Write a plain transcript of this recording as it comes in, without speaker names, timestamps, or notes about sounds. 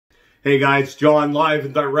Hey guys, John, live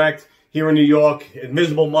and direct here in New York. It's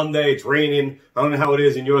miserable Monday, it's raining. I don't know how it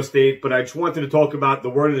is in your state, but I just wanted to talk about the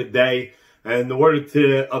word of the day. And the word of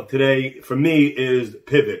today for me is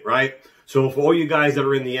pivot, right? So for all you guys that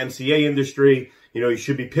are in the MCA industry, you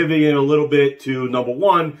should be pivoting a little bit to number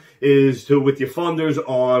one is to with your funders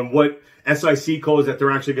on what SIC codes that they're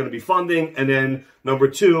actually going to be funding. And then number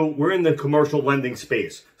two, we're in the commercial lending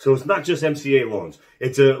space. So it's not just MCA loans.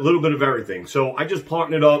 It's a little bit of everything. So I just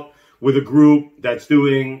partnered up with a group that's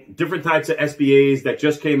doing different types of SBAs that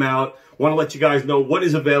just came out. Want to let you guys know what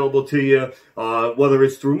is available to you, whether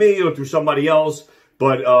it's through me or through somebody else.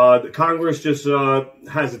 But the Congress just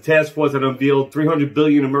has a task force that unveiled $300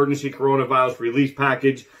 billion emergency coronavirus relief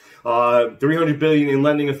package, $300 billion in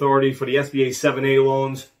lending authority for the SBA 7A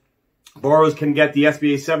loans. Borrowers can get the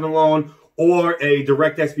SBA 7 loan or a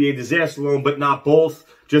direct SBA disaster loan, but not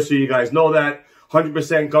both, just so you guys know that.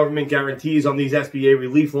 100% government guarantees on these SBA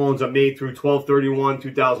relief loans are made through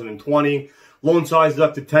 12/31/2020. Loan size is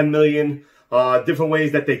up to $10 million. Different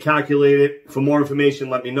ways that they calculate it. For more information,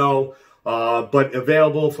 let me know. But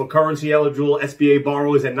available for currency eligible SBA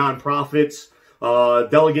borrowers and nonprofits.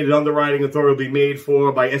 Delegated underwriting authority will be made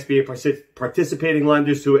for by SBA participating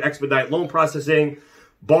lenders to expedite loan processing.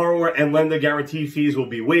 Borrower and lender guarantee fees will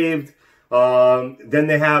be waived. Then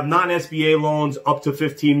they have non-SBA loans up to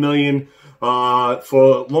 $15 million.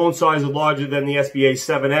 For loan sizes larger than the SBA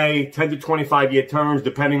 7A, 10 to 25-year terms,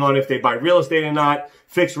 depending on if they buy real estate or not.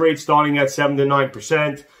 Fixed rates starting at 7 to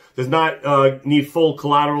 9%. Does not need full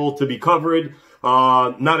collateral to be covered.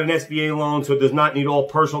 Not an SBA loan, so it does not need all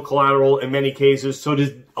personal collateral in many cases. So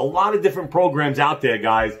there's a lot of different programs out there,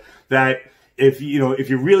 guys, that if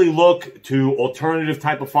you really look to alternative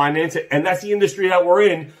type of financing, and that's the industry that we're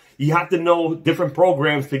in, you have to know different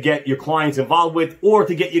programs to get your clients involved with or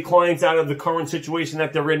to get your clients out of the current situation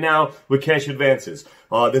that they're in now with cash advances.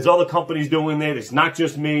 There's other companies doing it. It's not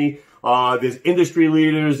just me. There's industry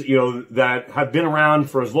leaders, that have been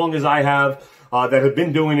around for as long as I have, that have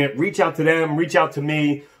been doing it. Reach out to them. Reach out to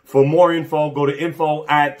me. For more info, go to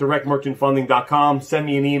info@directmerchantfunding.com. Send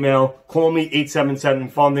me an email. Call me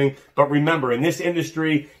 877-FUNDING. But remember, in this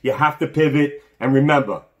industry, you have to pivot. And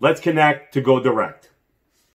remember, let's connect to go direct.